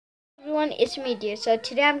everyone, it's me dear. So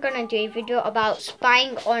today I'm gonna do a video about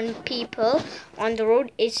spying on people on the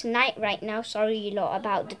road. It's night right now. Sorry lot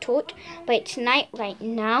about the torch, but it's night right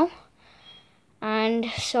now, and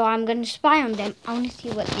so I'm gonna spy on them. I want to see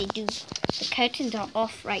what they do. The curtains are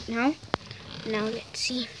off right now. Now let's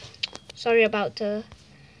see. Sorry about the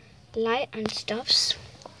light and stuffs.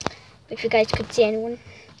 If you guys could see anyone,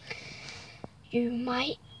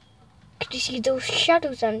 could you see those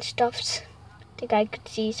shadows and stuffs? I think I could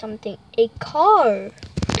see something. A car.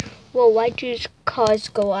 Whoa, why do cars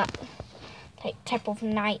go up like type of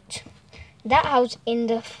night? That house in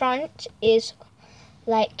the front is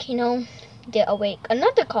like, they're awake.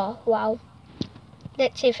 Another car. Wow.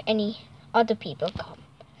 Let's see if any other people come.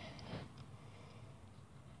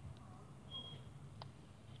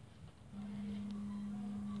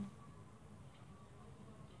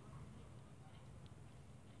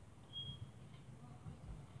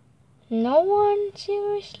 No one?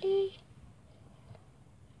 Seriously?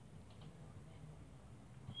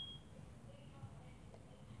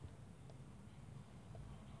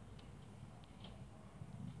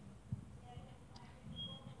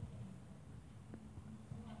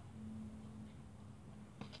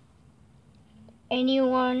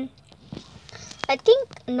 Anyone? I think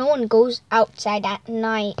no one goes outside at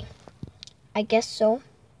night. I guess so.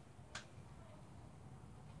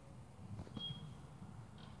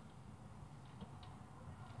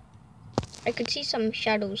 I could see some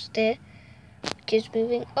shadows there, just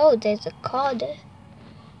moving. Oh, there's a car there.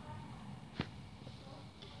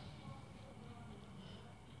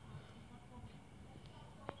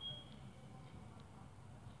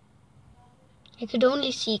 I could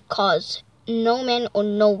only see cars. No men or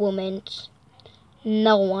no women.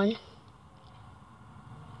 No one.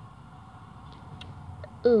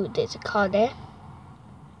 Ooh, there's a car there.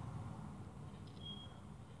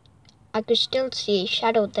 I could still see a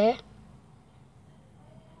shadow there.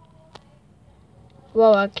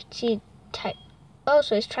 Whoa, I could see type. Oh,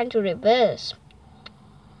 so it's trying to reverse.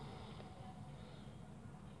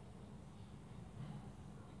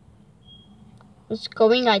 It's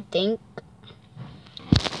going, I think.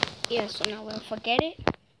 Yeah, so now we'll forget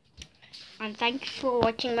it. And thank you for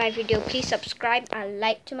watching my video. Please subscribe and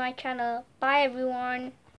like to my channel. Bye everyone.